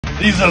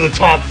These are the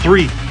top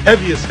 3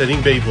 heaviest hitting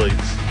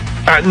Beyblades.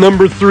 At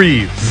number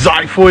 3,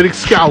 Xiphoid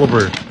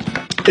Excalibur.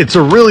 It's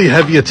a really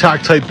heavy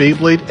attack type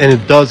Beyblade and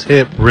it does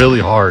hit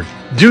really hard.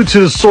 Due to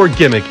the sword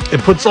gimmick,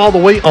 it puts all the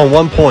weight on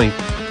one point.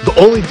 The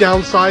only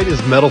downside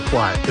is metal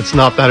flat. It's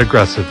not that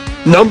aggressive.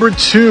 Number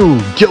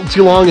 2,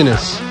 Guilty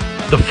Longinus.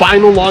 The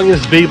final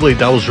Longinus Beyblade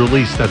that was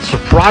released that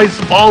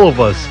surprised all of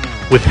us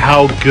with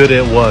how good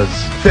it was.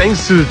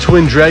 Thanks to the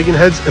twin dragon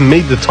heads, it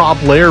made the top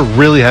layer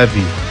really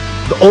heavy.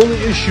 The only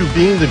issue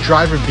being the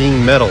driver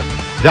being metal.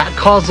 That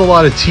caused a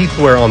lot of teeth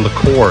wear on the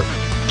core.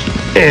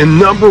 And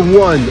number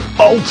 1,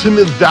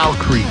 Ultimate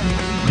Valkyrie.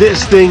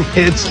 This thing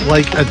hits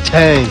like a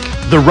tank.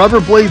 The rubber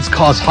blades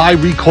cause high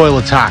recoil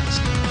attacks.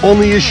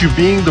 Only issue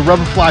being the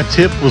rubber flat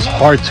tip was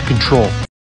hard to control.